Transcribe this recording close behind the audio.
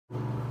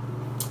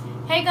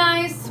Hey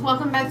guys,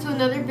 welcome back to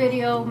another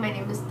video. My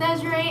name is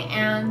Desiree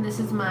and this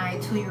is my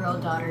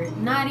 2-year-old daughter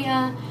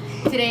Nadia.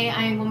 Today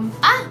I'm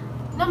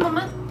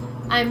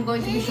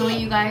going to be showing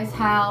you guys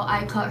how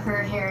I cut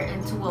her hair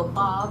into a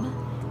bob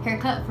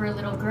haircut for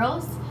little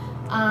girls.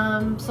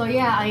 So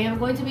yeah, I am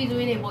going to be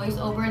doing a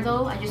voiceover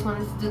though. I just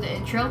wanted to do the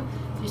intro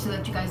just to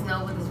let you guys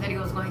know what this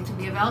video is going to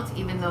be about,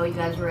 even though you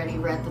guys already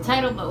read the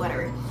title, but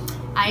whatever.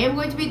 I am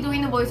going to be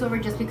doing the voiceover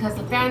just because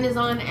the fan is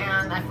on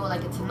and I feel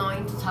like it's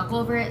annoying to talk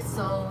over it.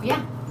 So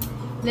yeah,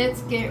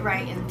 let's get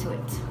right into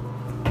it.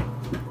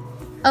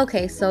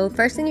 Okay, so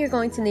first thing you're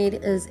going to need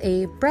is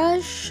a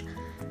brush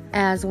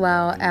as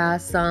well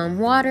as some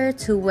water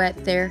to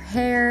wet their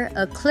hair,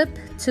 a clip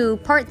to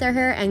part their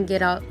hair and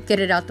get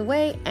it out the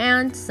way,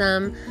 and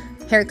some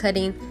hair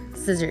cutting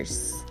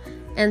scissors.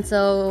 And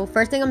so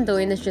first thing I'm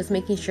doing is just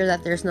making sure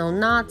that there's no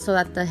knots so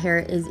that the hair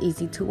is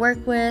easy to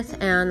work with.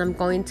 And I'm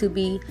going to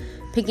be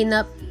picking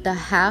up the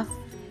half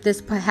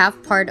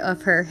part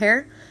of her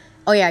hair.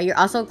 Oh yeah, you're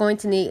also going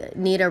to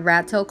need a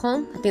rat tail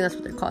comb. I think that's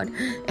what they're called.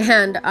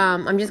 And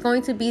I'm just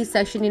going to be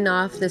sectioning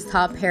off this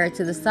top hair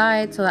to the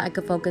side so that I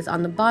could focus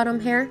on the bottom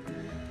hair.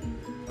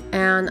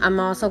 And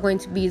I'm also going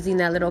to be using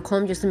that little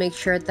comb just to make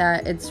sure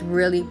that it's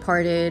really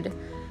parted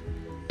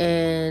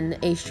in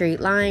a straight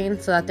line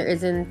so that there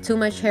isn't too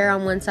much hair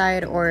on one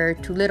side or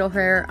too little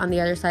hair on the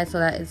other side, so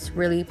that it's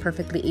really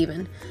perfectly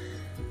even.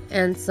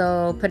 And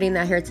so putting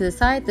that hair to the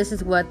side, this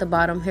is what the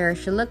bottom hair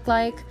should look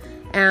like.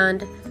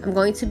 And I'm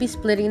going to be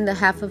splitting the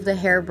half of the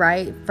hair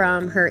right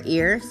from her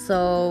ear.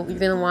 So you're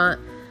gonna want,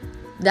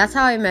 that's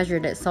how I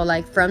measured it. So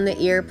like from the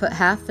ear, put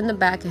half in the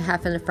back and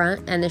half in the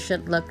front, and it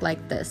should look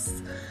like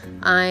this.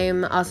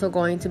 I'm also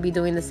going to be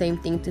doing the same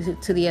thing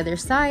to the other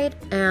side,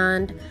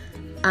 and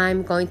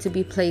I'm going to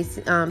be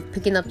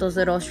picking up those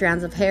little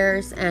strands of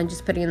hairs and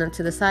just putting them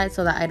to the side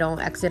so that I don't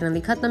accidentally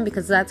cut them,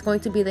 because that's going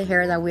to be the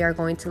hair that we are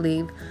going to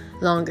leave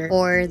longer,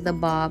 or the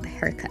bob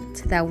haircut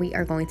that we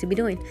are going to be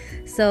doing.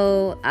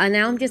 So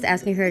now I'm just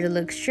asking her to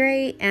look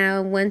straight,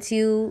 and once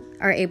you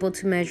are able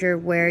to measure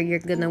where you're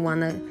gonna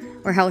want to,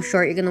 or how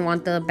short you're gonna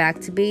want the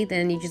back to be,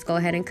 then you just go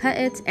ahead and cut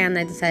it. And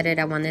I decided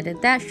I wanted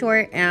it that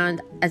short,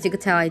 and as you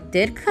could tell, I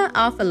did cut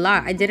off a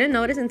lot. I didn't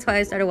notice until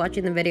I started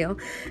watching the video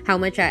how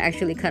much I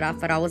actually cut off,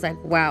 but I was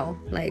like, wow,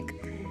 like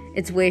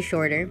it's way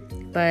shorter.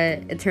 But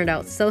it turned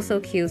out so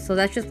cute. So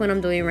that's just what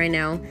I'm doing right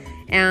now.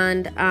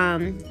 And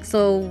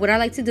so what I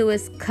like to do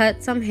is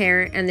cut some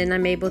hair, and then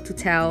I'm able to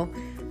tell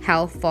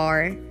how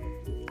far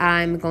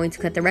I'm going to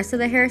cut the rest of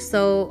the hair.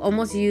 So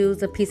almost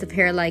use a piece of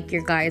hair like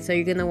your guide. So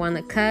you're gonna want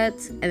to cut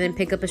and then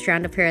pick up a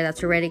strand of hair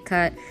that's already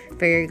cut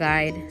for your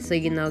guide, so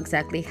you know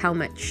exactly how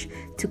much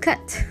to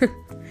cut.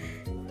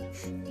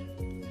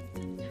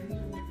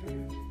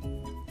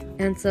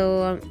 And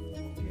so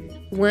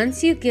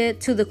once you get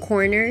to the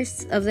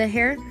corners of the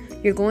hair,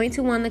 you're going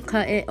to want to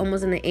cut it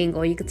almost in an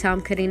angle. You can tell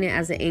I'm cutting it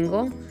as an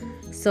angle.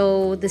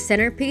 So the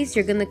centerpiece,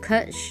 you're going to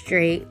cut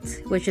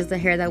straight, which is the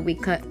hair that we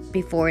cut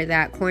before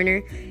that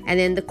corner. And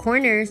then the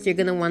corners, you're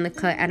going to want to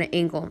cut at an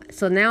angle.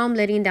 So now I'm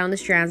letting down the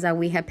strands that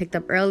we had picked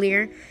up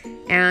earlier,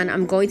 and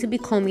I'm going to be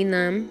combing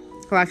them.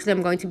 Or actually,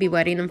 I'm going to be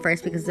wetting them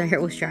first because the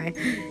hair was dry.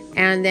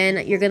 And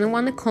then you're going to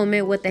want to comb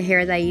it with the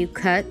hair that you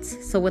cut.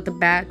 So with the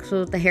back,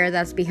 so with the hair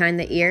that's behind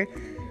the ear.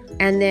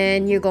 And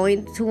then you're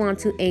going to want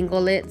to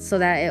angle it so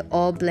that it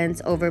all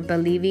blends over, but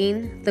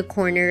leaving the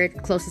corner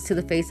closest to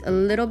the face a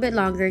little bit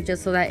longer,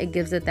 just so that it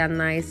gives it that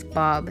nice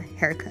bob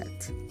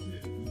haircut.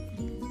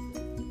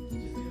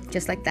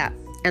 Just like that.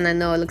 And I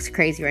know it looks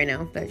crazy right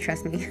now, but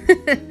trust me,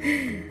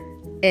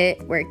 it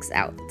works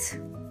out.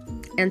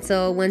 And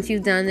so once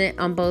you've done it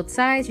on both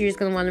sides, you're just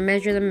going to want to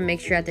measure them and make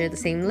sure that they're the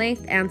same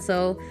length. And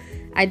so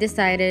I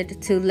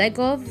decided to let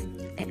go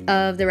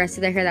of the rest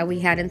of the hair that we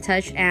hadn't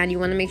touched, and you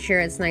want to make sure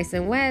it's nice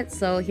and wet.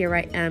 So here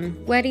I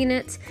am wetting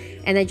it,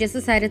 and I just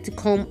decided to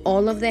comb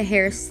all of the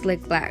hair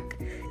slick back.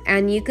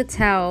 And you could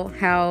tell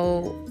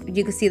how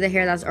you could see the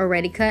hair that's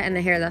already cut and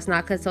the hair that's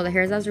not cut. So the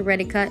hair that's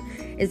already cut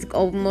is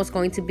almost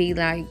going to be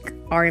like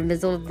our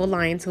invisible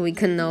line, so we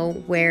can know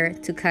where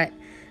to cut.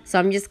 So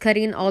I'm just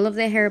cutting all of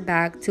the hair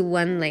back to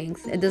one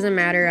length. It doesn't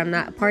matter, I'm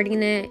not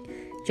parting it,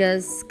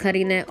 just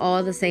cutting it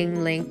all the same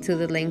length to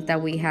the length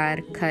that we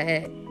had cut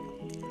it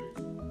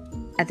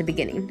at the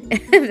beginning,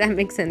 if that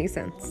makes any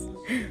sense.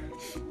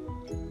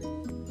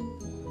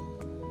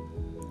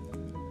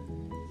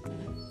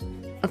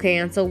 Okay,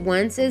 and so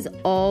once it's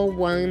all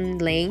one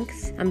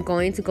length, I'm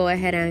going to go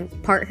ahead and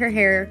part her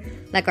hair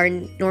like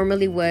I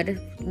normally would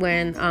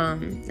when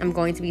I'm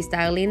going to be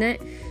styling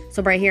it.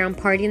 So right here, I'm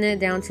parting it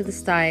down to the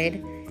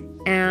side,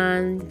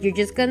 and you're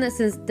just gonna,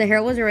 since the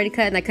hair was already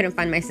cut and I couldn't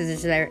find my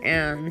scissors there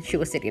and she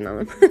was sitting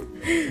on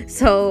them.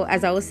 So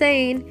as I was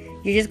saying,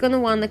 you're just going to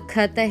want to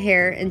cut the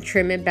hair and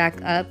trim it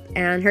back up.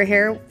 And her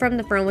hair from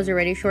the front was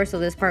already short, so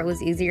this part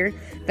was easier.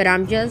 But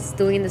I'm just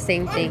doing the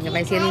same thing. If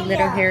I see any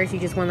little hairs, you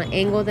just want to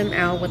angle them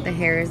out with the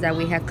hairs that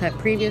we had cut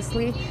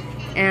previously.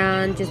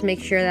 And just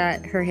make sure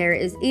that her hair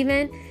is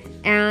even.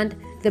 And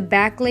the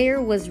back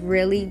layer was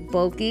really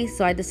bulky,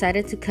 so I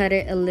decided to cut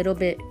it a little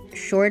bit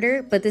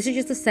shorter, but this is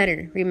just the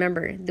center.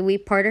 Remember, we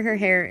parted her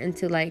hair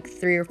into like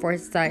 3 or 4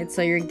 sides,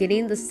 so you're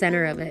getting the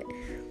center of it.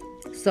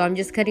 So I'm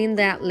just cutting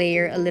that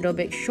layer a little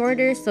bit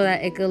shorter so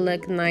that it could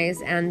look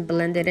nice and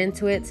blended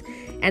into it.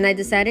 And I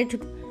decided to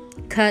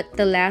cut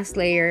the last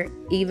layer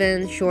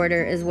even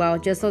shorter as well,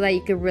 just so that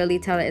you could really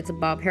tell that it's a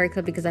bob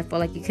haircut, because I felt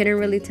like you couldn't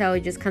really tell.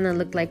 It just kind of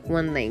looked like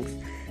one length.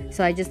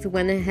 So I just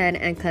went ahead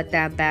and cut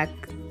that back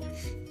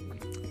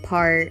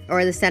part,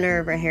 or the center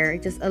of her hair,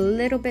 just a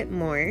little bit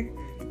more,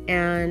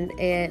 and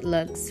it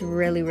looks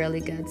really, really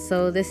good.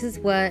 So this is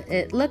what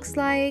it looks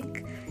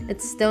like.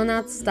 It's still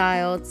not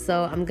styled,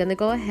 so I'm gonna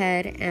go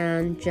ahead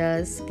and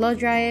just blow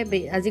dry it,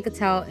 but as you can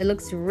tell, it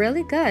looks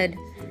really good,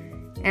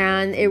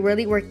 and it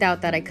really worked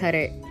out that I cut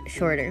it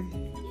shorter.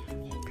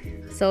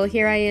 So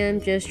here I am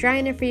just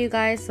drying it for you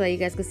guys so that you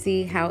guys can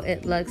see how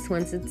it looks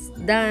once it's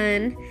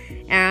done.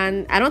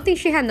 And I don't think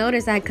she had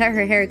noticed I had cut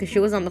her hair because she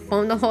was on the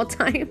phone the whole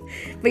time.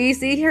 But you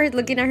see her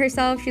looking at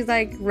herself, she's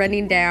like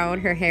running down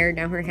her hair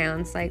down her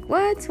hands, like,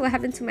 what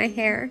happened to my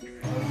hair?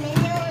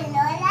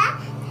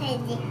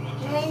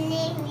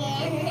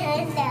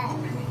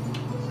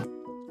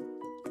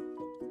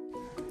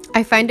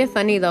 I find it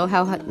funny though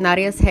how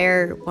Nadia's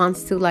hair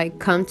wants to like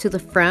come to the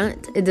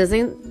front. It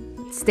doesn't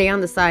stay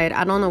on the side.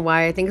 I don't know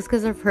why. I think it's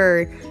because of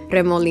her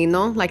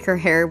remolino, like her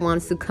hair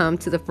wants to come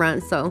to the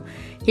front. So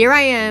here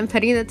I am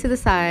putting it to the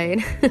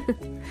side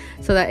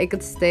so that it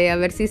could stay. A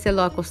ver si se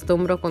lo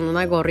acostumbro con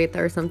una gorrita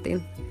or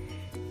something.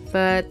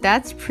 But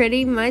that's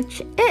pretty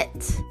much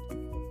it.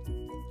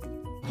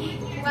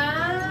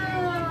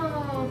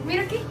 Wow!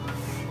 Mira aquí.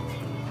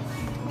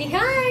 Say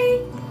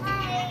hi!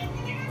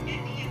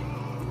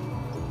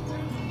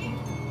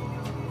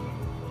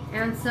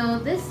 And so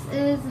this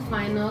is the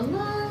final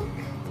look.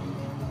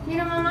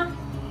 Mira, mama.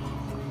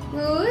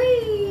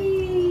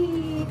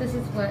 Ooh, this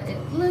is what it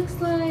looks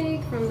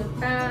like from the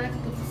back.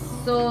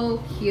 It's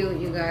so cute,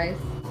 you guys.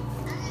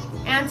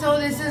 And so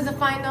this is the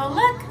final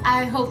look.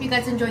 I hope you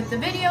guys enjoyed the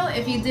video.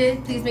 If you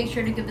did, please make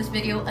sure to give this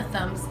video a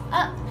thumbs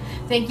up.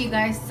 Thank you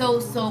guys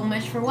so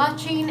much for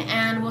watching,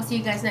 and we'll see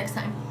you guys next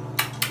time.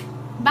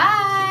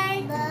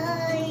 Bye!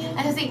 Bye!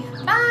 I just say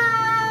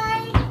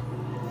bye!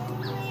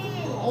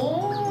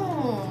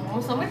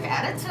 Oh, so much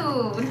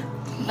attitude.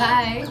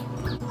 Bye!